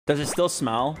Does it still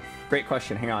smell? Great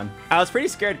question. Hang on. I was pretty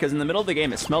scared because in the middle of the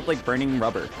game, it smelled like burning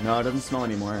rubber. No, it doesn't smell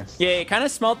anymore. Yeah, it kind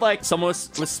of smelled like someone was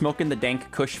smoking the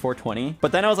dank Kush 420.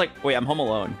 But then I was like, wait, I'm home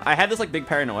alone. I had this like big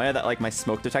paranoia that like my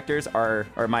smoke detectors or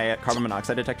my carbon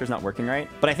monoxide detector's not working right.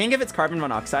 But I think if it's carbon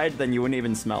monoxide, then you wouldn't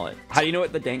even smell it. How do you know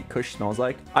what the dank Kush smells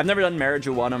like? I've never done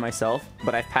marijuana myself,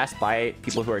 but I've passed by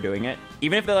people who are doing it.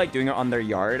 Even if they're like doing it on their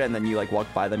yard and then you like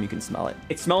walk by them, you can smell it.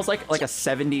 It smells like a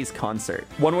 70s concert.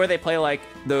 One where they play like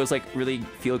those like really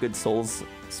feel-good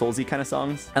soulsy kind of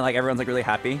songs and like everyone's like really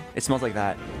happy. It smells like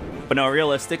that. But no,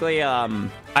 realistically,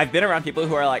 I've been around people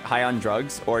who are like high on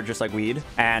drugs or just like weed,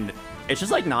 and it's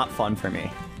just like not fun for me.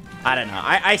 I don't know.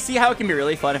 I see how it can be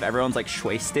really fun if everyone's like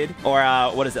shwasted or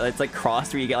what is it? It's like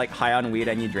crossed where you get like high on weed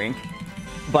and you drink.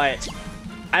 But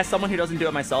as someone who doesn't do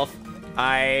it myself,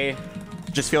 I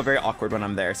just feel very awkward when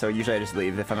I'm there. So usually I just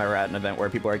leave if I'm ever at an event where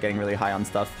people are getting really high on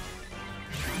stuff.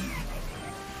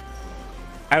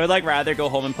 I would like rather go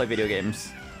home and play video games.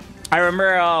 I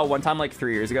remember one time like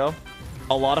 3 years ago,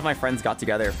 a lot of my friends got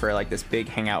together for like this big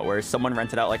hangout where someone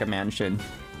rented out like a mansion,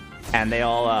 and they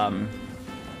all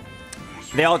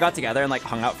got together and like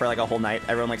hung out for like a whole night.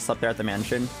 Everyone like slept there at the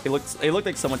mansion. It looked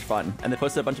like so much fun, and they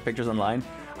posted a bunch of pictures online.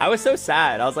 I was so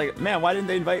sad. I was like, man, why didn't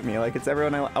they invite me? Like, it's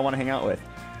everyone I want to hang out with.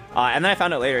 And then I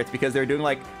found out later it's because they were doing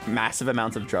like massive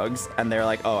amounts of drugs, and they're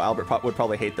like, oh, Albert would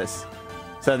probably hate this.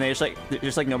 So then they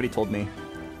just like nobody told me.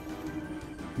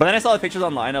 But then I saw the pictures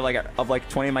online of like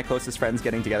 20 of my closest friends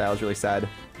getting together. I was really sad.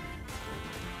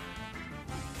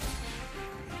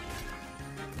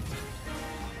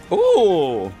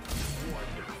 Ooh!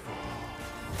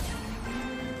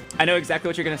 I know exactly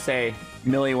what you're gonna say,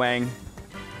 Millie Wang.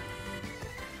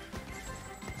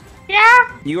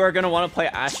 Yeah? You are gonna want to play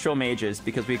Astral Mages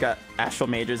because we got Astral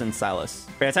Mages and Silas.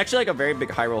 Okay, it's actually like a very big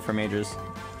high roll for mages.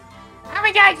 Oh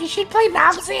my god, you should play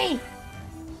Namzi!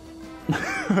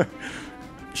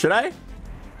 Should I?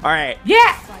 All right.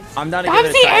 Yeah! I'm down to give it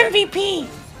a try. Namzi MVP!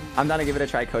 I'm down to give it a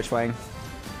try, Coach Wang.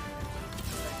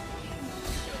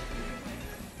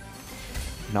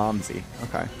 Namzi.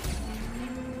 Okay.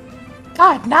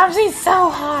 God, Namzi's so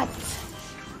hot!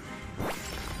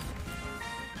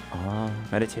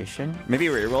 Meditation? Maybe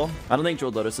reroll? I don't think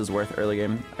Jeweled Lotus is worth early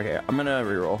game. Okay, I'm gonna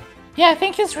reroll. Yeah, I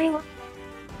think it's real.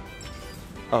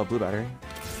 Oh, blue battery.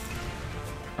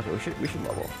 Okay, we should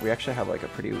level. We actually have like a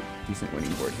pretty decent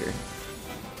winning board here.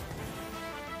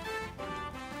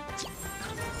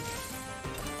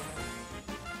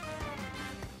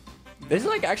 This is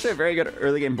like actually a very good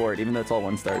early game board, even though it's all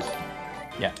 1 stars.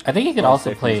 Yeah, I think you could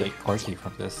also play Corky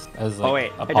from this as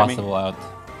like a possible out.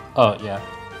 Oh yeah,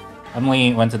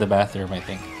 Emily went to the bathroom, I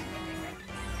think.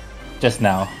 Just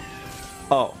now.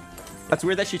 Oh, that's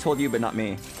weird that she told you, but not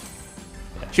me.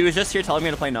 Yeah. She was just here telling me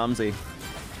to play Namzi.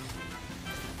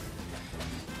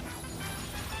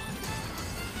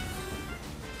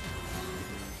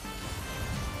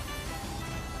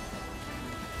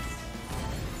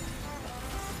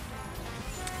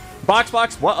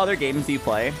 BoxBox, what other games do you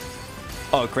play?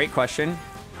 Oh, great question.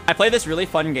 I play this really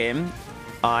fun game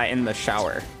in the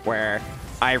shower where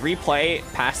I replay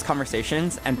past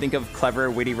conversations and think of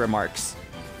clever, witty remarks.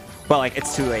 But like,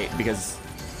 it's too late because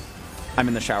I'm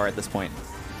in the shower at this point.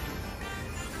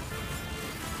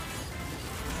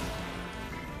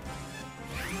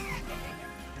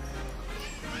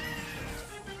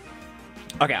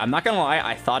 Okay, I'm not gonna lie,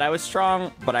 I thought I was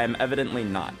strong, but I'm evidently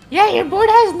not. Yeah, your board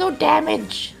has no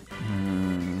damage.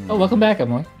 Oh, welcome back,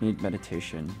 Emily. Need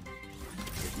meditation.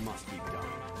 It must be done.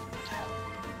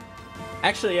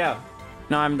 Actually, yeah.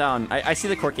 No, I'm down. I see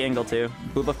the Corky angle too.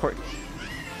 Blue buff Corky.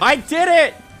 I did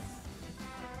it!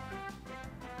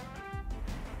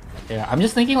 Yeah, I'm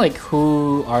just thinking like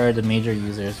who are the major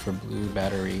users for blue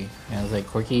battery? And it's like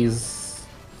Corky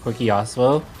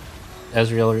Yasuo,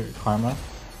 Ezreal Karma.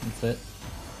 That's it.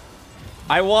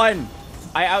 I won!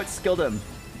 I outskilled him.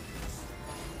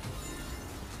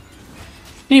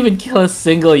 Didn't even kill a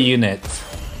single unit.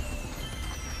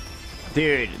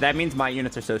 Dude, that means my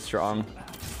units are so strong.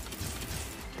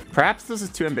 Perhaps this is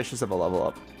too ambitious of a level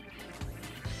up.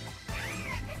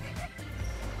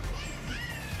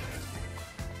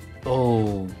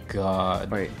 Oh god.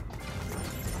 Wait.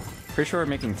 Pretty sure we're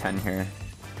making 10 here.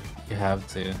 You have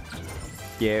to.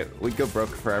 Yeah, we'd go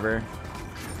broke forever.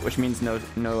 Which means no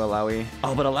Alawi.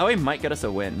 Oh, but Alawi might get us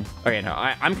a win. Okay, no,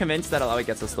 I'm convinced that Alawi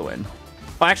gets us the win.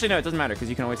 Oh, actually, no, it doesn't matter because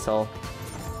you can always sell.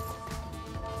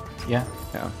 Yeah.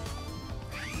 Yeah.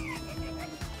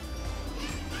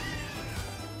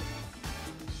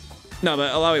 No,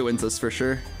 but Alawi wins this for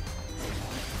sure.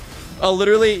 Oh,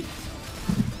 literally.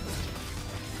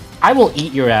 I will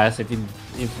eat your ass if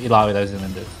Ilawi doesn't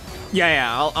win this.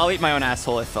 Yeah, I'll eat my own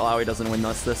asshole if Alawi doesn't win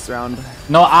this round.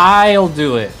 No, I'll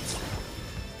do it.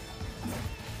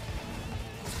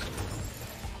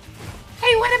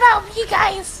 Hey, what about me,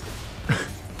 guys?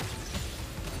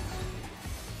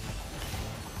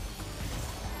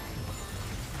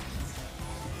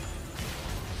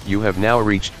 You have now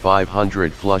reached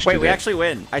 500 flush Wait, today. we actually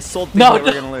win. I sold things No, that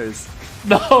we're no. gonna lose.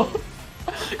 No.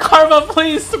 Karma,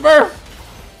 please, Smurf.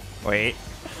 Wait.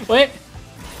 Wait.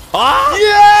 Ah!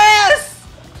 Yes!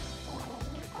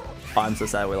 Oh, I'm so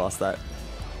sad we lost that.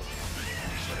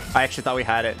 I actually thought we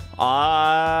had it.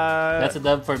 Ah. That's a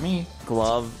dub for me.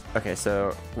 Glove. Okay,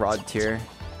 so rod tier.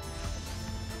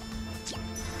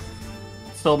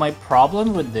 So my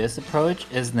problem with this approach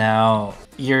is now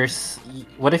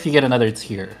what if you get another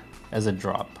tier as a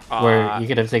drop, where you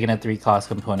could have taken a 3-cost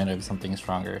component of something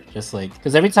stronger, just like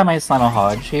because every time I slam a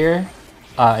Hodge here,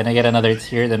 and I get another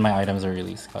tier, then my items are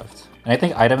really scuffed. And I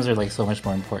think items are like so much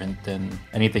more important than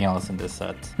anything else in this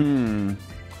set.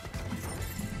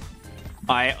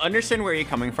 I understand where you're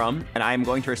coming from, and I'm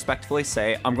going to respectfully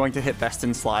say I'm going to hit best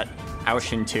in slot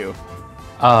Aoshin 2.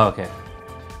 Oh, okay.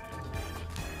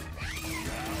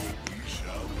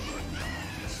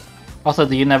 Also,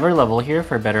 do you never level here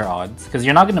for better odds? Because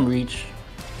you're not going to reach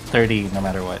 30 no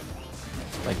matter what.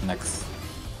 Like next.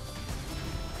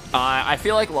 I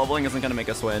feel like leveling isn't going to make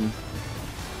us win.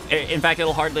 In fact,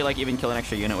 it'll hardly like even kill an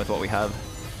extra unit with what we have.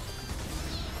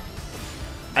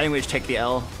 I think we just take the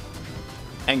L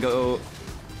and go.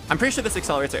 I'm pretty sure this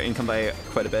accelerates our income by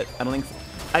quite a bit. I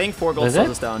think 4 gold slows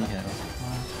us down. Yeah.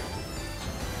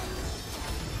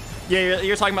 Yeah,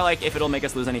 you're talking about like if it'll make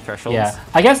us lose any thresholds. Yeah,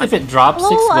 I guess if it drops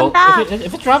 6 I'm gold, back.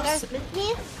 if it drops. Guys, miss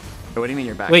me? What do you mean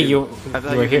you're back? Wait, dude? you I thought you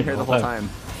you were were here here the whole time.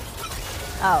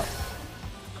 Oh.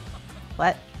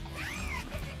 What?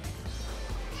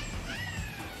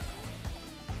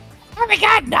 Oh my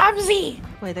god, Namzi!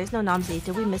 Wait, there's no Namzi.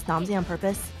 Did we miss Namzi on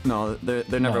purpose? No, there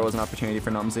never No. was an opportunity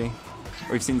for Nomzi.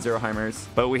 We've seen Zero Heimers,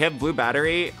 but we have Blue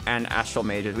Battery and Astral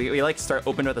Mages. We like start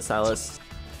open with the Silas.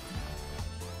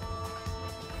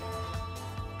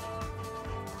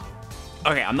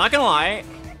 Okay, I'm not gonna lie.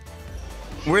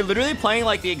 We're literally playing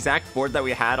like the exact board that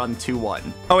we had on 2-1.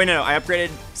 Oh wait, no, I upgraded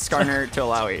Skarner to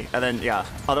Alawi, and then yeah.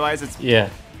 Otherwise, it's Yeah.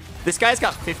 this guy's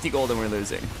got 50 gold and we're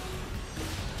losing.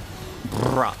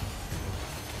 Bruh.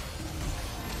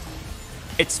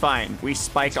 It's fine. We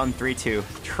spike on 3-2.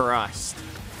 Trust.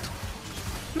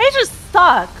 Mages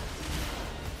suck!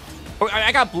 Oh,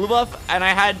 I got blue buff, and I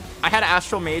had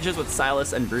Astral Mages with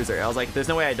Silas and Bruiser. I was like, there's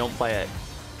no way I don't play it.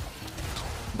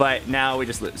 But now we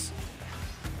just lose.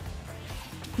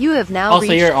 You have now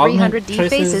Also, your reached augment 300 D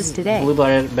choices, faces today. Blue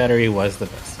Battery was the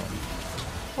best one.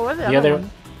 What was The other,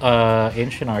 one?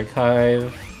 Ancient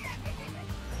Archive.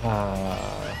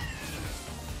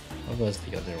 What was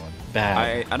the other one? Bad.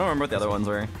 I don't remember what the other ones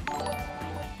were.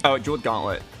 Oh, Jeweled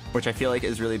Gauntlet, which I feel like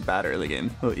is really bad early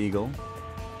game. Oh, Eagle.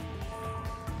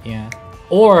 Yeah.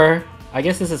 Or, I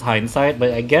guess this is hindsight,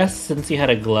 but I guess since you had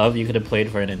a glove, you could have played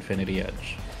for an Infinity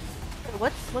Edge.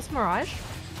 What's Mirage?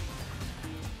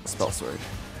 Spell Sword.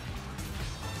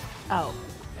 Oh.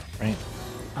 Right?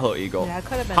 Hello, Eagle. Yeah, it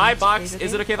could have been. Hi, Box. Daisy,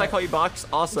 Is it okay if I call you Box?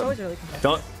 It's Awesome. always really competitive.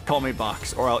 Don't call me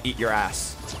Box, or I'll eat your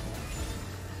ass.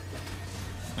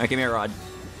 Alright, give me a rod.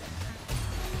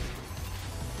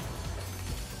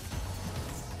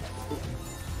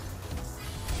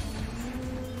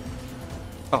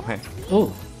 Oh, hey.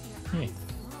 Oh. Hey.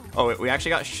 Oh, wait, we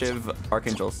actually got Shiv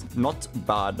Archangels. Not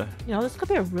bad. You know, this could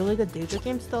be a really good Daedra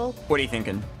game still. What are you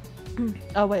thinking?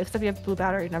 Oh wait, except you have blue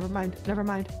battery. Never mind. Never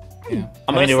mind. Yeah.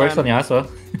 I'm I mean, gonna it works on slam-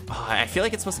 Yasuo. Oh, I feel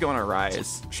like it's supposed to go on a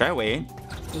rise. Should I wait?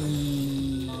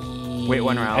 Wait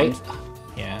one round.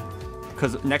 Yeah.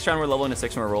 Because next round we're leveling to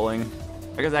 6 and we're rolling.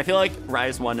 Because I feel like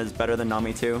Rise 1 is better than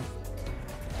Nami 2.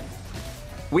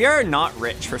 We are not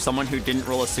rich for someone who didn't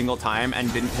roll a single time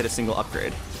and didn't hit a single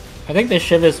upgrade. I think the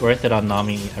Shiv is worth it on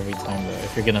Nami every time though.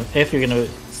 If you're gonna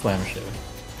slam Shiv,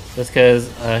 just because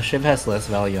Shiv has less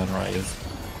value on Rise,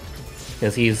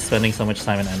 because he's spending so much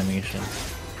time in animation.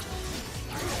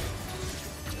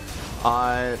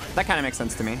 That kind of makes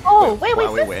sense to me. Oh wait,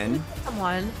 wow, we this- win.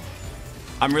 Someone.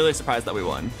 I'm really surprised that we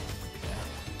won.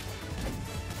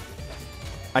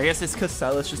 I guess it's because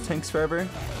Silas just tanks forever.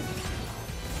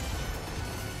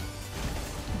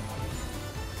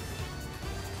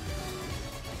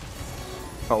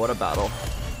 Oh, what a battle.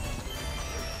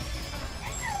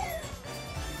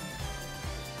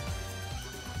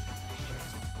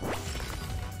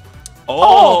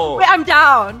 Oh! Wait, I'm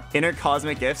down.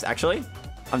 Intercosmic Gifts, actually?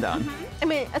 I'm down. I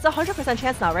mean, it's 100%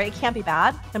 chance now, right? It can't be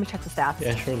bad. Let me check the stats.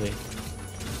 Yeah, surely.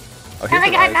 Oh, Oh here's my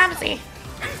the god, rise. Namzi!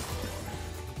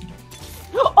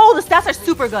 Oh, the stats are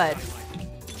super good.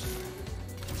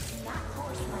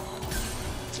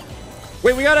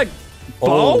 Wait, we got a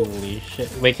bow? Holy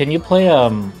shit. Wait, can you play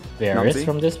Varus Melty?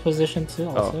 from this position too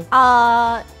also?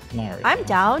 Not right I'm now.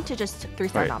 down to just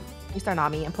 3-star Right. Nami. 3-star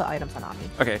Nami and put items on Nami.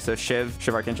 Okay, so Shiv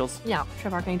Archangels. Yeah,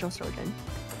 Shiv Archangel Trojan.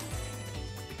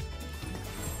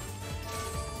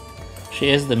 She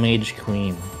is the mage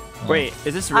queen. Wait,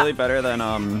 is this really better than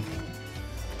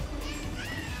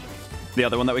the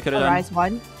other one that we could have done? Rise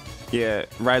 1. Yeah,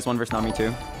 Rise 1 versus Nami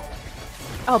 2.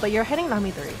 Oh, but you're hitting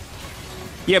Nami 3.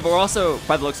 Yeah, but we're also,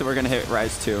 by the looks of it, we're gonna hit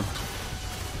Rise 2.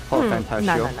 Oh, fantastic.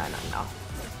 No.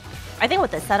 I think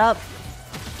with this setup,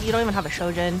 you don't even have a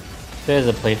Shojin. There's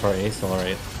a play for Ace,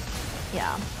 alright.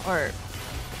 Yeah, or...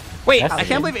 Wait, That's I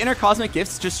can't good. believe Intercosmic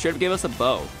Gifts just straight up gave us a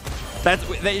bow.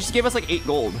 They just gave us like 8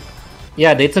 gold.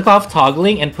 Yeah, they took off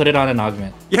toggling and put it on an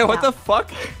augment. Yeah, what Yeah. the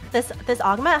fuck? This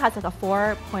augment has like a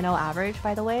 4.0 average,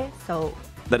 by the way, so...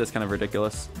 That is kind of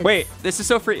ridiculous. Wait, this is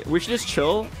so free. We should just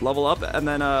chill, level up, and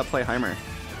then play Heimer.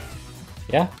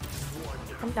 Yeah,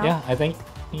 I'm down. yeah, I think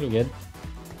you're good. Do you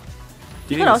But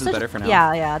think this also is better just- for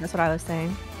now? Yeah, that's what I was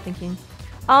thinking.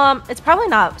 It's probably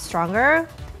not stronger,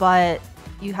 but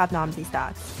you have Namzi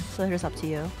stats, so it's up to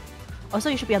you. Also,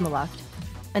 you should be on the left.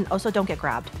 And also, don't get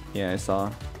grabbed. Yeah, I saw.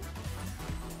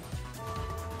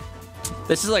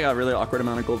 This is like a really awkward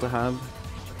amount of gold to have.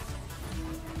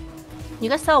 You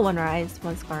guys sell one Rise,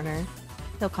 one Skarner.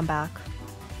 He'll come back.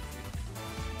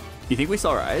 You think we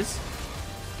saw Rise?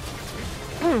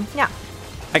 Yeah,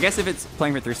 I guess if it's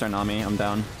playing for 3-star Nami, I'm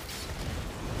down.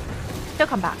 he'll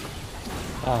come back.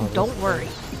 Oh, Don't worry.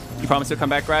 You promise to come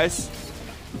back, Rise?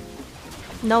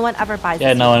 No one ever buys Yeah,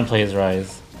 this no unit. one plays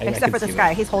Rise. I Except can for see this that.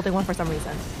 guy. He's holding one for some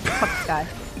reason. Fuck this guy.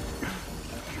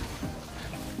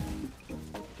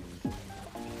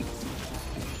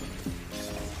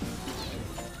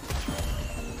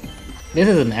 This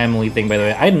is an Emily thing, by the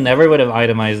way. I never would have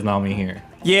itemized Nami here.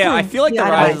 Yeah, I feel like the Yeah,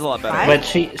 Rise Rise, is a lot better. right? But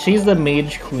she's the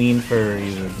mage queen for a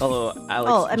reason. Hello,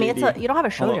 Alex. Oh, I mean, JD. you don't have a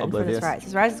Hello, Shojin for this Oblivious. Rise.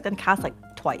 His Rise is gonna cast like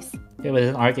twice. Yeah, but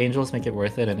doesn't Archangels make it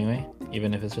worth it anyway?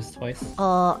 Even if it's just twice?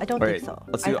 I don't Wait, think so.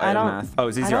 let's do I item don't, math. Oh,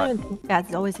 I ZZ don't Rot. even think, yeah,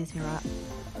 it's always easy rot.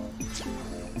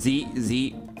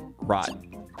 ZZ Rot.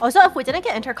 Also, if we didn't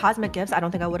get Intercosmic Gifts, I don't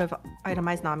think I would have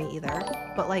itemized Nami either.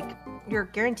 But like, you're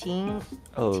guaranteeing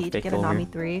Oh, T to fake get a over. Nami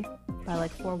 3 by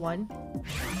like 4-1.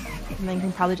 And then you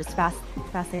can probably just fast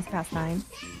Ace past 9.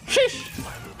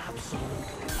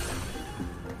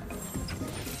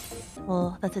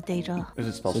 Well, that's a Deja. Is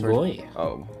it spell Sugoi.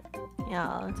 Oh.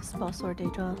 Yeah, it's a spell sword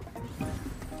Deja.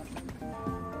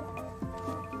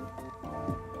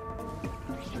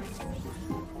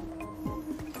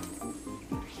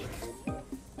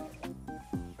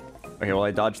 Okay, well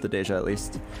I dodged the Deja at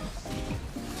least.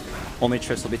 Only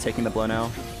Triss will be taking the blow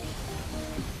now.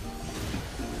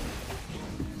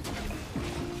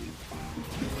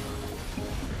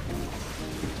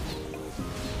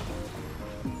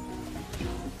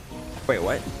 Wait,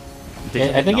 what? Deja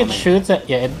Yeah, I hit think it Nami? shoots at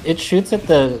it shoots at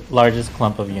the largest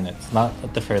clump of units, not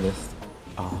at the furthest.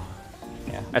 Oh,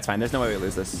 Yeah. that's fine. There's no way we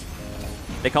lose this.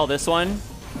 They call this one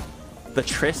the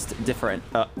Trist different.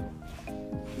 I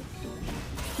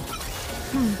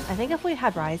think if we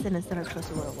had Ryzen instead of Triss,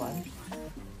 we would have won.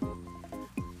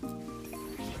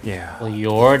 Yeah. Well,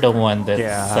 you're the one that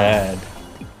Yeah. said.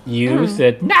 You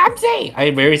said Namzi.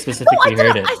 I very specifically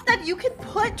heard it. I said you could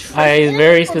put Triss I in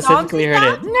very for specifically Namzi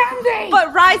heard it. stats,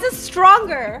 But Rise is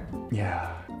stronger. Yeah.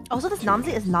 Also, this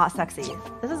Namzi is not sexy.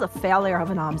 This is a failure of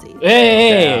a Namzi.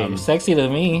 Hey, Damn. sexy to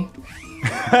me.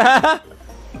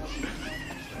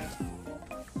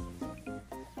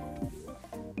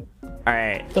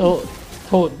 Alright. Don't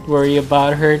worry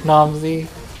about her, Namzi.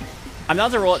 I'm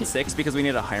down to roll at 6 because we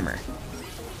need a Heimer.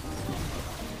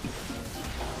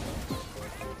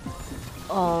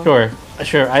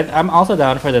 Sure. I'm also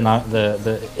down for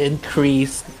the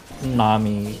increased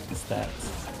Nami stats.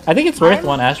 I think it's worth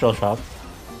one astral shop.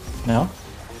 No?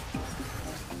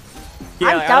 Yeah,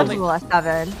 I'm I down don't to think- roll at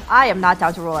 7. I am not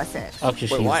down to roll at 6. Okay,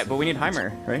 Wait, why? But we need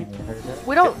Heimer, right?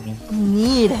 We don't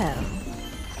need him.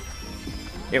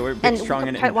 Yeah, we're big, And strong,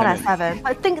 and one at independent. 7.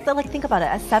 But think about it.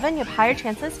 At 7, you have higher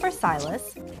chances for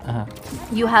Silas. Uh-huh.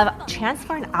 You have chance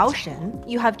for an Aushin.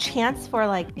 You have chance for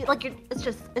it's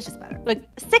just better. Like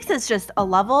 6 is just a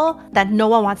level that no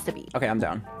one wants to beat. Okay, I'm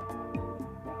down.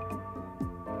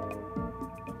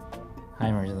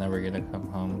 Heimer's never gonna come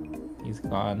home. He's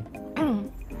gone.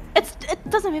 It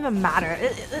doesn't even matter.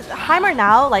 Heimer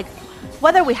now, like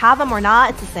whether we have him or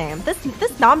not, it's the same. This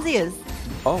Namzi is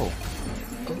Oh.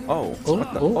 Oh.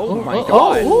 What the? Oh my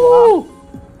god. Oh,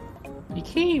 He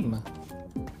came.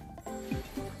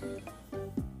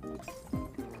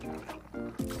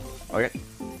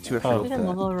 too afraid We of can that.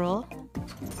 level rule.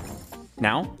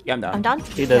 Now? Yeah, I'm done. I'm done.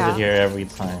 He does Yeah. it here every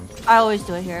time. I always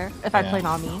do it here if I Yeah. play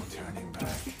Nami.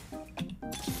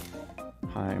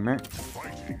 Timer.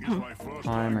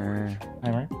 Timer.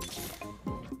 Timer.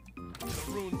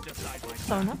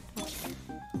 So enough.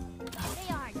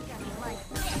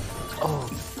 Oh.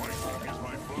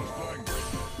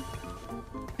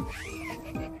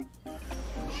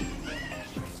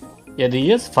 Yeah, do you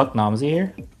just fuck Namzi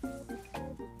here?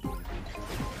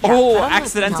 Oh, I don't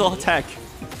accidental know. attack.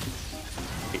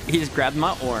 He just grabbed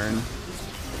my Orn.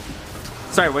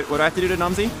 Sorry, what do I have to do to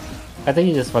Namzi? I think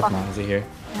you just fuck Namzi here.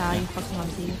 Yeah, you fucking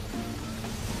Nami.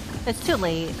 It's too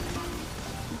late.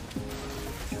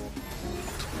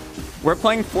 We're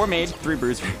playing 4 mage, 3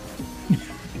 bruiser.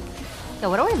 Yeah,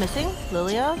 what are we missing?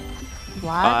 Lilia?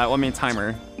 Vlad? Well, I mean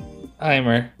timer.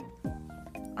 Timer.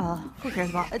 Who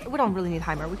cares about it? We don't really need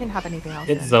Heimer. We can have anything else.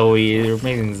 It's Zoe. You're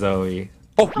making Zoe.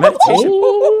 Oh, meditation.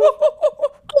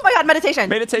 Oh my god, meditation!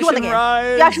 Meditation You won the game.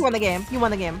 rise. You actually won the game. You won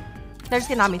the game. Now just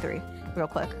get Nami 3 real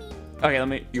quick. Okay, you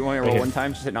want me to roll Okay. one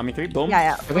time? Just hit Nami 3? Boom.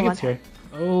 Yeah. I think it's here.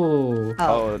 Oh.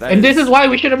 Oh, that And this is why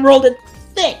we should have rolled it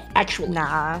thick, actually.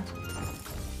 Nah.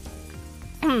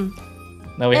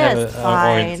 No, we have It's a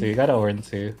fine. Orn 2. You got a Orn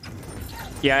 2.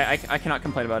 Yeah, I cannot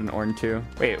complain about an Orn 2.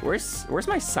 Wait, where's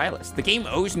my Silas? The game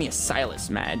owes me a Silas,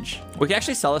 Madge. We can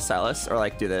actually sell a Silas, or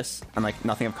like do this, and like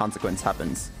nothing of consequence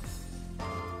happens.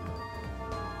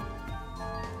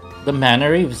 The mana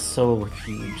rave is so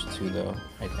huge too, though,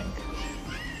 I think.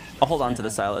 I'll hold on to the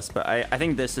Silas, but I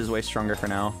think this is way stronger for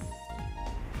now.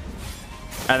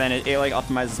 And then it like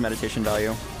optimizes meditation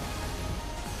value.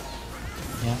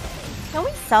 Yeah. Can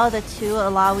we sell the 2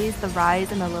 Alawis, the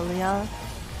Rise, and the Lilia?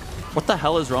 What the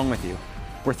hell is wrong with you?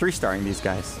 We're 3-starring these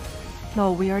guys.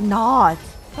 No, we are not.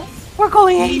 We're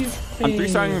going 8. I'm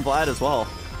 3-starring Vlad as well.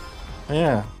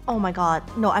 Yeah. Oh my god.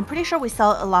 No, I'm pretty sure we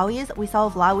sell Alawis, we sell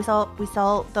Vlad, we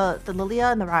sell the Lilia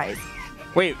and the Rise.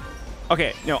 Wait.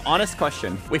 Okay, no, honest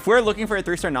question. If we're looking for a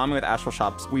 3-star Nami with Astral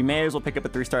Shops, we may as well pick up a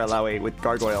 3-star Alawi with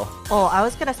Gargoyle. Oh, I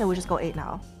was gonna say we just go 8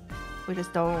 now. We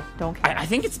just don't care. I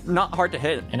think it's not hard to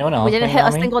hit. Anyone else? We didn't playing hit a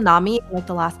Nami? single Nami in like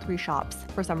the last 3 shops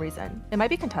for some reason. It might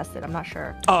be contested, I'm not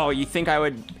sure. Oh, you think I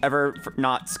would ever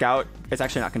not scout? It's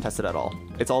actually not contested at all.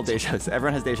 It's all Dejas.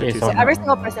 Everyone has Deja Okay, too. so- Every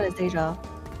single person is Deja.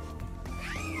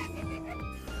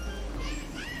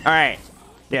 All right.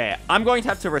 Yeah. I'm going to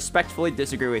have to respectfully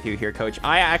disagree with you here, Coach.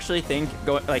 I actually think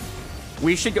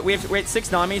we should go. We have 6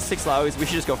 Namis, 6 Laois. We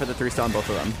should just go for the 3-star on both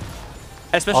of them.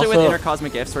 Especially with Also-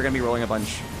 Intercosmic Gifts, we're gonna be rolling a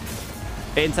bunch.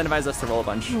 It incentivizes us to roll a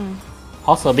bunch.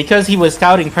 Also, because he was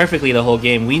scouting perfectly the whole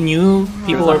game, we knew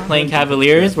people were playing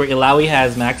Cavaliers where Ilawi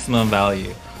has maximum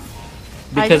value.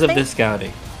 Because of think- this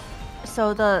scouting.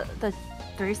 So the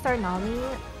 3-star Nami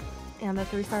and the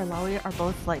 3-star Lawi are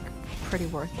both like pretty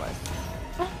worthless.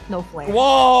 No flame.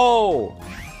 Whoa!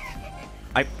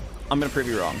 I'm gonna prove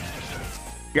you wrong.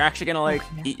 You're actually gonna like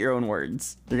eat your own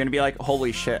words. You're gonna be like,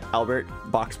 holy shit, Albert,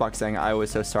 BoxBox saying I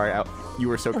was so sorry. You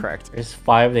were so correct. There's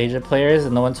 5 Asia players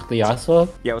and no one took the Yasuo.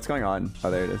 Yeah, what's going on? Oh,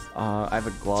 there it is. I have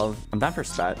a glove. I'm down for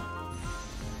spat.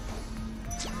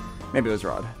 Maybe it was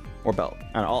rod or belt.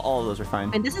 I don't know, all of those are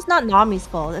fine. And this is not Nami's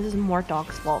fault. This is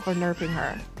Mortdog's fault for nerfing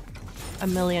her a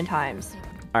million times.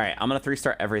 All right, I'm gonna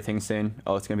 3-star everything soon.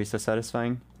 Oh, it's gonna be so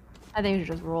satisfying. I think you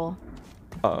should just roll.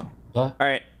 Oh. What? All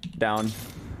right, down.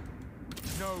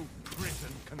 No prison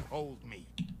can hold me.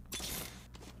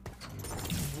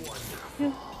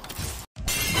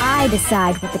 I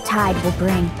decide what the tide will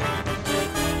bring.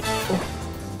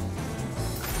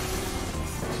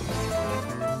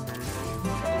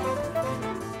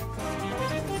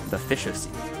 The Fishosi.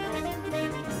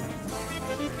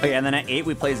 Okay, and then at 8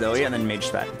 we play Zoe and then Mage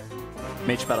Spat.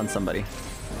 Mage Spat on somebody.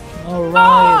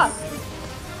 Alright.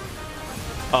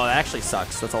 Oh, that actually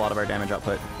sucks. That's a lot of our damage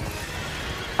output.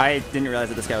 I didn't realize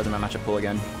that this guy was in my matchup pool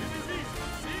again.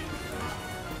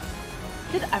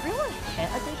 Did everyone hit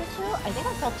a Deja 2? I think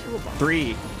I saw 2 of them.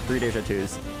 3 Deja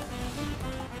 2s.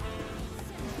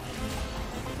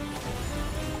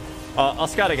 I'll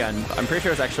scout again. I'm pretty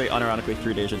sure it's actually unironically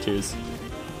 3 Deja 2s.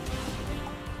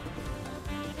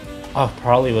 Oh,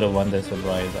 probably would have won this with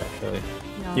Rise, actually.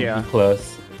 No. Yeah.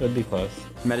 Close. It would be close.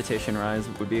 Meditation Rise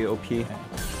would be OP.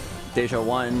 Deja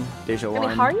 1, Deja 1. I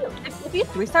mean, how are you? If you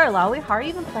 3-star Lawi, how are you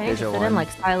even playing Deja to fit 1, in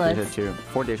like Silas? Deja 2.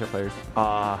 4 Deja players.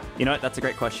 You know what? That's a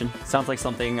great question. Sounds like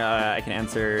something I can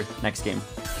answer next game.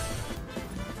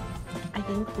 I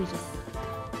think we just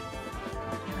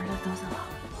get rid of those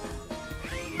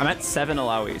Alawi. I'm at 7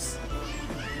 Alawis.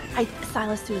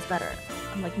 Silas 2 is better.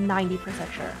 I'm like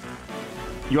 90% sure.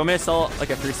 You want me to sell like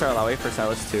a 3-star Alawi for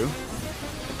Silas 2?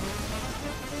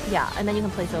 Yeah, and then you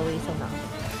can play Zoe, so no.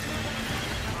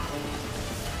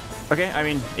 Okay, I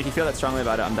mean, if you feel that strongly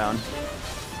about it, I'm down.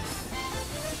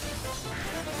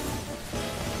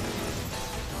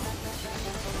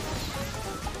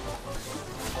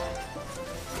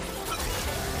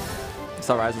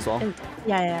 Still rise as well.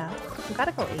 Yeah. We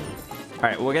gotta go 8. All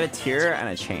right, we'll get a tier and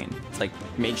a chain. It's like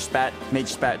mage spat,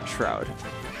 shroud.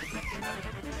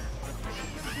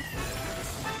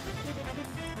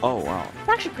 Oh wow, It's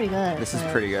actually pretty good. this is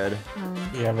pretty good.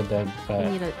 You have a dead You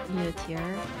bet. need a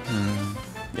tier.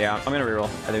 Yeah, I'm gonna reroll.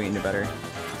 I think we can do better.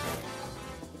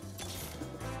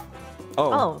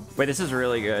 Oh, wait, this is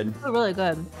really good. It's really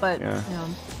good, but Yeah. you know,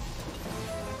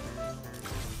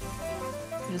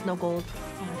 there's no gold.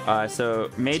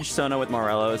 So mage Sona with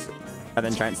Morellos, and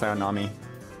then giant Slayer on Nami.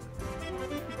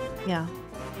 Yeah.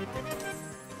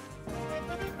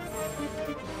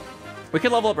 We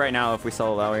could level up right now if we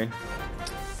sell Lowy.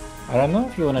 I don't know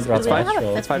if you want to drop we don't have a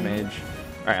Astro. It's 5 mage.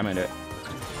 All right, I'm gonna do it.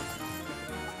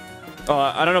 Oh,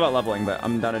 I don't know about leveling, but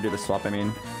I'm down to do the swap. I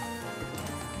mean.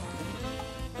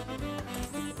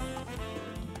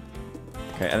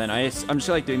 Okay, and then I'm just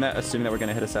like doing that, assuming that we're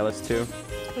gonna hit a Silas too.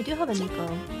 We do have a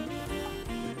Nico.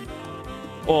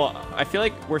 Well, I feel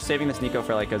like we're saving this Nico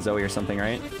for like a Zoe or something,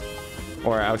 right?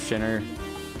 Or Aushin or...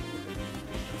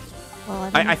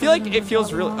 Well, I feel like it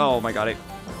feels really... Oh my god.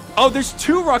 Oh, there's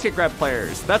 2 Rocket Grab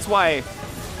players. That's why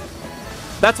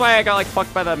I got like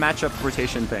fucked by the matchup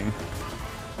rotation thing.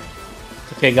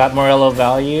 Okay, got Morello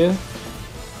value.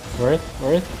 Worth.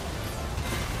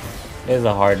 It is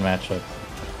a hard matchup.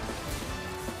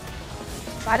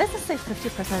 Why does this say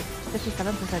 50%,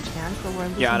 57% chance, but we're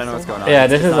losing Yeah, I don't know so what's going hard? on. Yeah,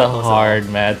 this It's is not a close at hard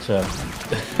matchup.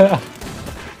 all.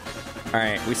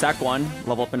 Alright, we sack 1,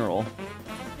 level up and roll.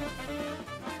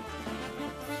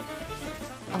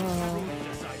 Oh,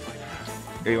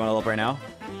 Or you want to level up right now?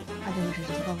 I think we should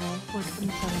just level. We're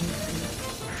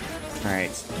 27.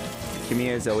 Alright. Give me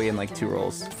a Zoe and like 2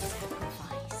 rolls.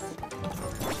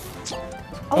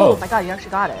 Oh Oh. my god, you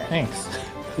actually got it. Thanks.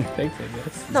 Thanks, I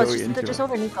guess. No, Zoe it's into just it.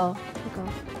 over Nico.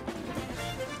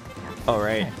 Oh,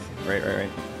 right. Right.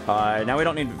 Now we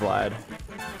don't need Vlad.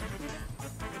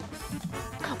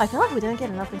 I feel like we didn't get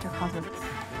enough intercosmic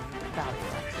value,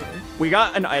 actually. We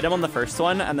got an item on the first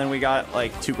one, and then we got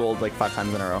like 2 gold like 5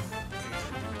 times in a row.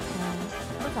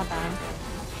 That's not bad.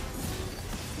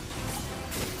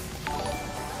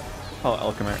 Oh,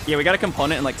 Elkamer. Yeah, we got a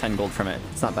component and like 10 gold from it.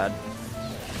 It's not bad.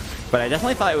 But I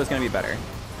definitely thought it was gonna be better.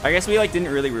 I guess we like didn't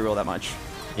really reroll that much.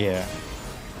 Yeah.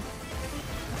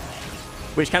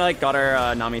 We just kind of like got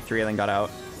our Nami 3 and then got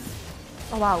out.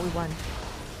 Oh wow, we won.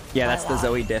 Yeah, that's the wow.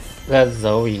 Zoe diff. That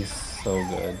Zoe's so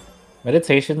good.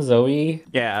 Meditation Zoe.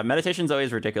 Yeah, Meditation Zoe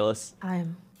is ridiculous.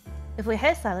 If we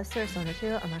hit Silas or Sona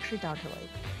 2, I'm actually down to like...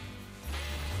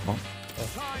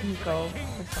 Nico or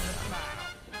Sona.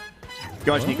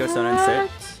 You watch Nico, Sona, and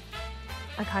sit?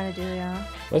 I kind of do, yeah.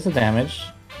 What's the damage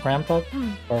ramp up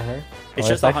for her? It's Oh,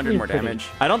 just 100 actually more pretty- damage.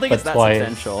 I don't think but it's that twice.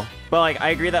 substantial. But like, I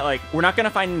agree that like, we're not gonna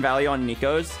find value on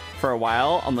Nico's for a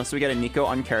while unless we get a Nico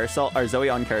on carousel, or Zoe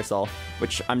on carousel,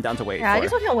 which I'm down to wait Yeah, I for.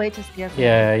 just can't wait to see if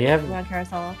Yeah, you have... we're on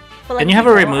carousel. But, like, And you have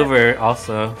a Nico, remover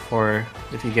also for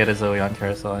if you get a Zoe on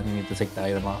carousel and you need to take the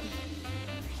item off.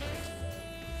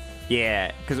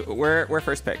 Yeah, because we're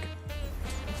first pick.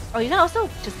 Oh, you can also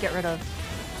just get rid of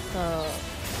the...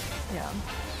 Yeah.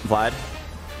 Vlad.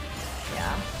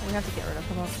 Yeah. We have to get rid of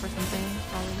him for something,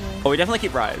 probably. Oh, we definitely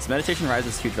keep Rise. Meditation Rise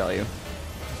is huge value.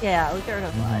 Yeah, we get rid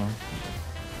of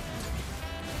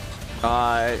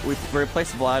Vlad. We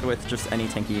replace Vlad with just any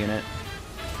tanky unit.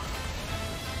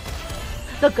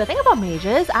 The good thing about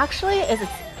mages, actually, is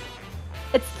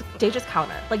it's Deja's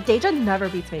counter. Like, Deja never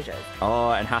beats mages.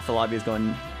 Oh, and half the lobby is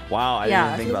going... Wow, I didn't Yeah,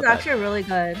 even think so about it's that. actually really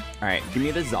good. All right, give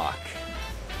me the Zoc.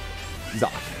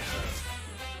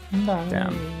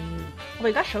 Damn. Oh,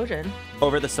 we got Shojin.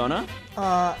 Over the Sona?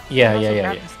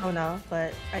 Yeah. Sona,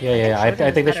 but I Shojin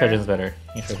think the is better. Shogun's better.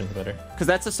 I think Shogun's better. Because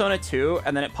that's a Sona 2,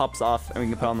 and then it pops off, and we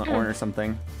can put on the Orn or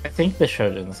something. I think the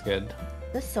Shogun's good.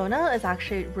 This Sona is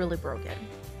actually really broken.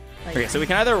 Like, Okay, so we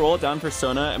can either roll it down for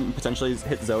Sona and potentially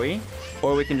hit Zoe,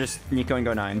 or we can just Nico and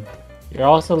go 9. You're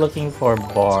also looking for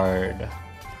Bard.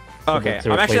 Okay,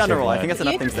 to I'm actually replace on the your roll. I Vlad. think that's you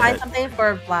enough need to things to find hit. something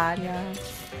for Vlad, yeah.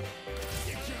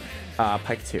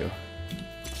 Pike 2.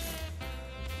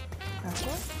 That's it?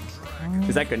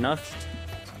 Is that good enough?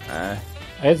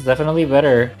 It's definitely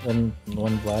better than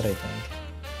one Vlad, I think.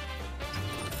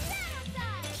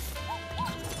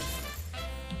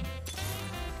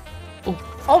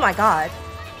 Oh my god.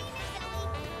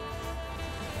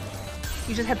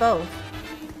 You just hit both.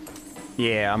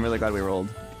 Yeah, I'm really glad we rolled.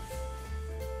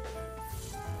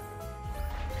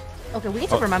 Okay, we need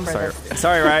to remember sorry. this.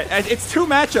 Sorry, right? It's 2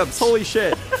 matchups. Holy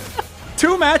shit.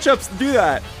 2 matchups do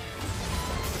that.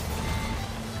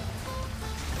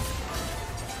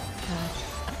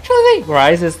 like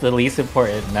Rise is the least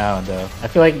important now, though. I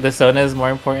feel like the Sona is more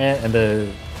important, and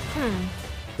the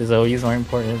Zoe is more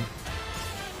important.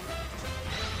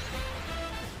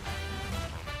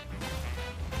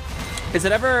 Is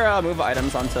it ever move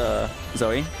items onto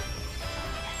Zoe?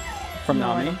 From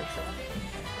No, I Nami? don't think so.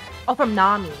 Oh, from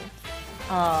Nami.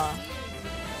 I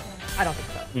don't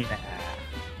think so.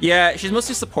 Yeah, she's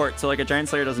mostly support, so like a Giant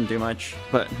Slayer doesn't do much.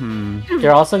 But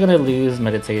You're also gonna lose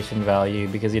meditation value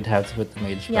because you'd have to put the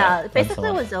mage Yeah, back.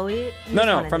 basically with Zoe. You no, just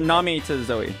no, want it from naked. Nami to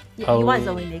Zoe. You Oh. want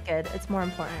Zoe naked. It's more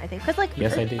important, I think, because like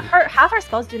Yes, I do. half her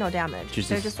spells do no damage.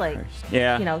 They're just like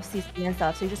Yeah. you know CC and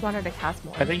stuff. So you just want her to cast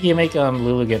more. I think you make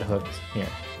Lulu get hooked here.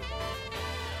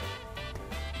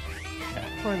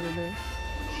 Poor Lulu.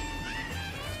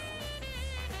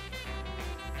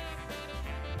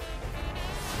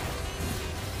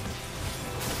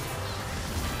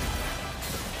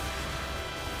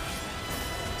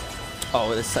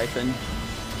 Oh, this siphon.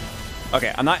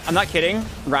 Okay, I'm not kidding.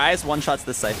 Rise one-shots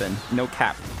this siphon. No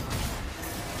cap.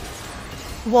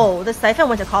 Whoa, the Siphon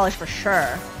went to college for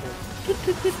sure.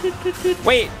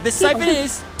 Wait, this siphon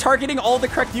is targeting all the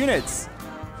correct units.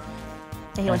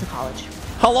 And he went to college.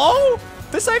 Hello?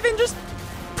 This siphon just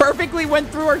perfectly went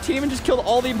through our team and just killed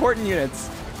all the important units.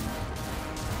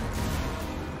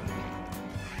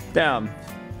 Damn.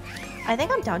 I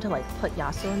think I'm down to like put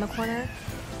Yasuo in the corner.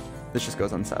 This just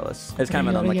goes on Silas. It's kind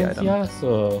of an unlucky item.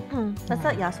 Yasuo. Let's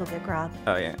let Yasuo get grabbed.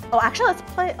 Oh, yeah. Oh, actually, let's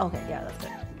play. Okay, yeah, that's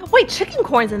good. Wait, chicken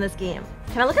corn's in this game.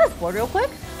 Can I look at his board real quick?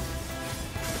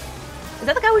 Is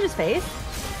that the guy we just faced?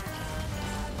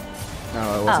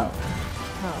 No, it wasn't.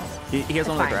 Oh. He has It's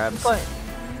one of the fine.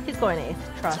 grabs. He's going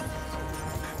eighth. Trust.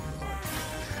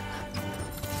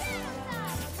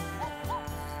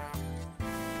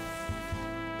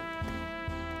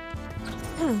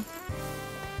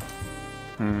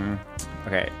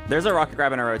 Okay, there's a rocket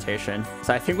grab in a rotation.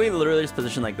 So I think we literally just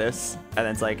position like this, and then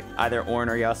it's like either Ornn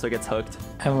or Yasuo gets hooked.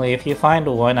 Emily, if you find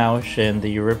one Aoshin, do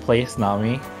you replace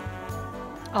Nami?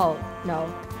 Oh,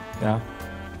 no. Yeah.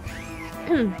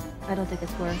 I don't think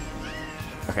it's worth.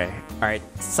 Okay, all right.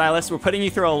 Silas, we're putting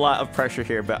you through a lot of pressure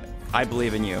here, but I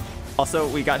believe in you. Also,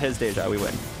 we got his Deja, we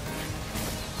win.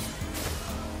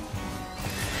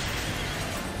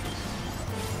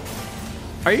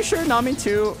 Are you sure Nami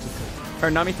 2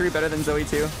 or Nami 3 better than Zoe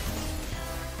 2?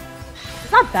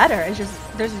 It's not better. It's just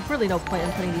there's really no point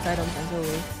in putting these items on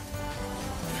Zoe.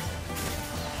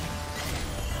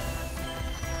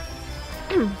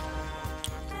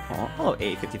 Oh,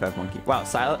 855 monkey. Wow,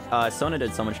 Sona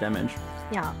did so much damage.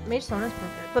 Yeah, Mage Sona's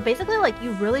perfect. But basically, like,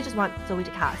 you really just want Zoe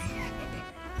to cast.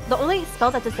 The only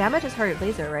spell that does damage is her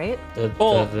laser, right? That's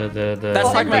talking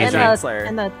about the Giant Slayer.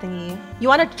 And the thingy. You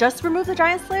want to just remove the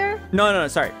Giant Slayer? No,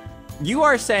 sorry. You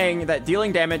are saying that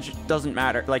dealing damage doesn't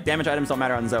matter. Like, damage items don't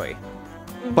matter on Zoe.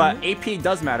 But AP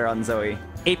does matter on Zoe.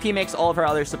 AP makes all of her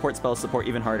other support spells support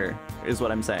even harder, is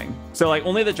what I'm saying. So, like,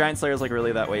 only the Giant Slayer is, like,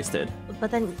 really that wasted.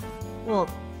 But then, well,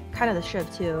 kind of the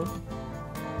Shiv, too.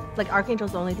 Like,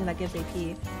 Archangel's the only thing that gives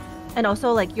AP. And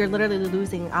also, like, you're literally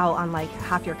losing out on, like,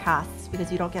 half your casts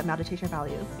because you don't get meditation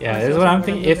value. Yeah, this is what I'm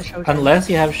thinking. If unless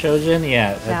you have Shojin,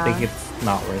 yeah, Yeah. I think it's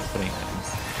not worth putting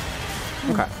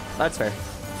items. Okay, that's fair.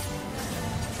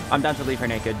 I'm down to leave her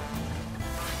naked.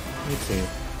 Me too.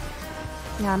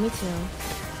 Yeah, me too.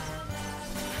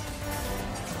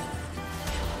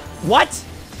 What?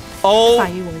 Oh!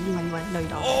 Fine, you win. No, you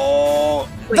don't. Oh!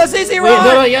 Wait, the ZZ Wait, Rock!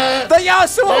 no, yeah. The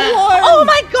Yasuo won! Oh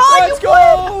my god, Let's you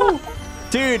go! win!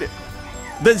 Dude,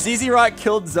 the ZZ Rock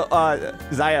killed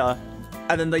Zaya,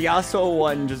 and then the Yasuo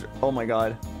won just... Oh my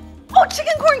god. Oh,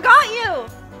 Chicken Corn got you!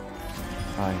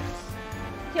 Fine.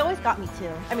 He always got me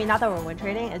too. I mean, not that we're win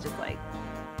trading, it's just like,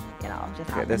 you know, just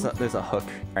Okay, there's a hook.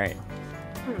 Alright.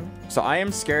 So I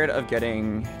am scared of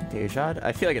getting Dejad.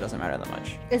 I feel like it doesn't matter that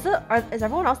much. Is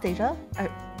everyone else Deja? I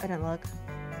didn't look.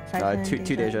 Siphon, Two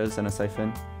Deja. Dejas and a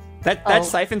Siphon. That Oh,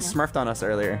 Siphon yeah. smurfed on us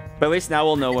earlier. But at least now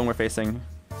we'll know when we're facing.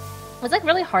 It's like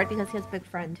really hard because he has big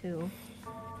friend too.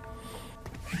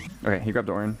 Okay, he grabbed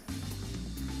Ornn.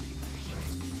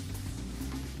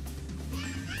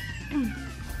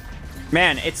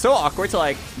 Man, it's so awkward to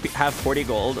like have 40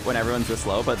 gold when everyone's this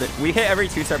low, but we hit every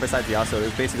 2-star besides Yasuo.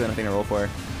 There's basically nothing to roll for.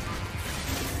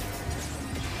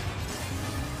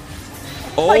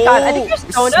 Oh my god, I think your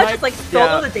Sona snipe- just like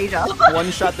stole the Deja.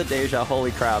 One shot the Deja,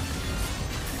 holy crap.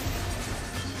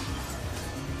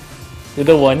 Dude,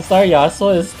 the 1-star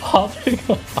Yasuo is popping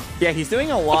off. Yeah, he's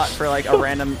doing a lot for like a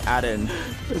random add-in.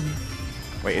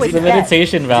 Wait, is he The dead?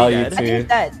 meditation value dead? I think too. he's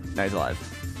dead. No, he's alive.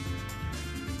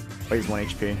 Oh, he's 1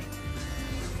 HP.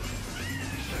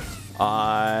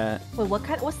 Wait,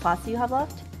 what slots do you have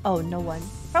left? Oh, no one.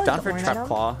 Probably Down the for Ornn Trap item.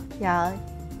 Claw. Yeah.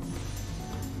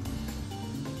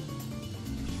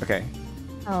 Okay.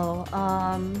 Oh,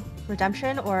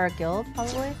 Redemption or Guild,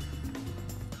 probably?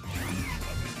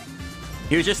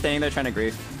 He was just standing there trying to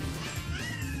grief.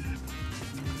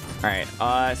 Alright,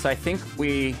 so I think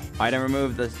we item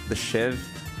remove the Shiv.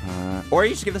 Or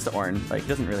you should give this to Ornn. Like, he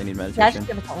doesn't really need meditation. Yeah, I should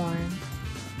give it to Ornn.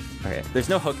 Okay, there's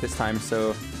no hook this time,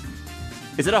 so...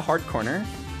 Is it a hard corner?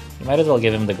 You might as well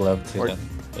give him the glove too, Or- then.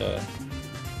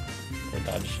 The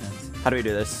dodge chance. How do we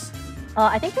do this?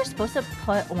 I think you're supposed to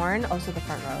put Ornn also the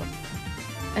front row.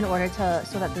 In order to...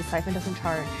 so that the Siphon doesn't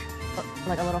charge,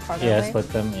 like, a little farther Yeah, away. split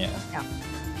them, yeah. Yeah.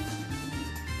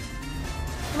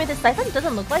 I mean, the Siphon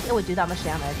doesn't look like it would do that much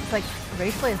damage. It's like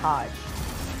Rageblade Hodge.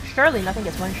 Surely nothing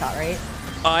gets one shot, right?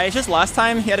 It's just last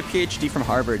time he had a PhD from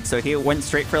Harvard, so he went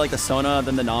straight for like the Sona,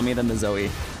 then the Nami, then the Zoe.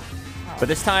 Oh. But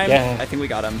this time, Yeah. I think we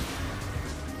got him.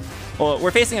 Well,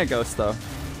 we're facing a ghost though.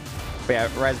 But yeah,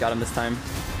 Rise got him this time.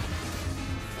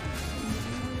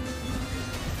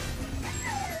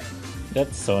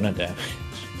 That's Sona damage.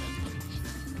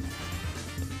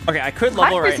 Okay, I could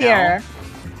level right here. now.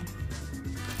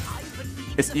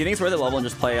 Do you think it's worth it level and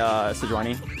just play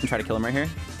Sejuani and try to kill him right here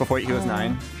before he goes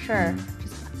 9? Sure.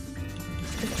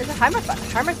 Is it Heimer's better?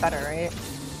 Heimer's better, right?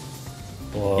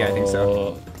 Whoa. Yeah, I think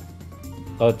so.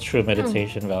 Oh, true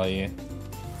meditation value.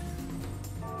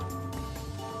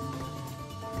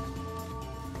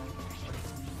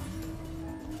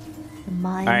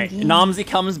 Mind All right, game. Namzi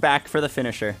comes back for the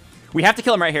finisher. We have to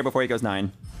kill him right here before he goes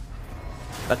 9.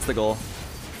 That's the goal.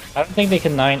 I don't think they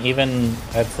can 9 even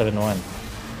at 7-1.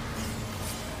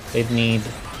 They'd need...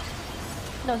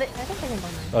 No, I think they can go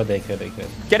 9. Oh, they could.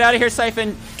 Get out of here,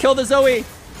 Siphon. Kill the Zoe.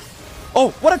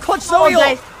 Oh, what a clutch Zoe.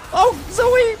 nice. Oh,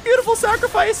 Zoe. Beautiful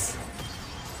sacrifice.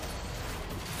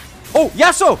 Oh,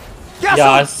 Yasuo.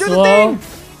 Yasuo. Do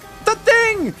the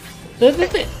thing. The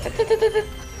thing.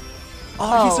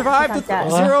 Oh, he survived with got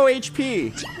that. 0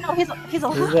 HP. No, he's He's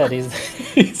alive. dead.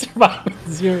 He survived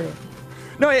with 0.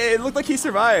 No, it looked like he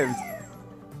survived.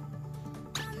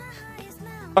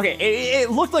 Okay,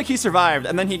 it looked like he survived,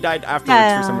 and then he died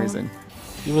afterwards for some reason.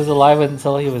 He was alive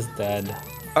until he was dead.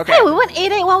 Okay. Hey, we went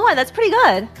 8-8-1-1. That's pretty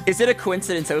good. Is it a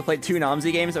coincidence that we played 2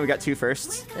 Namzi games and we got 2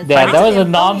 firsts? Yeah, that was a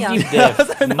Namzi. Namzi That was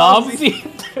diff. a Namzi.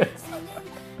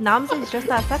 Namzi. Namzi's just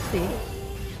that sexy.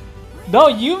 No,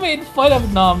 you made fun of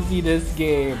Namzi this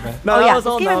game. No, Oh that yeah, was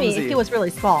all just give me Namzi. if he was really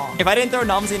small. If I didn't throw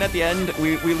Namzi in at the end,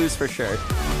 we lose for sure.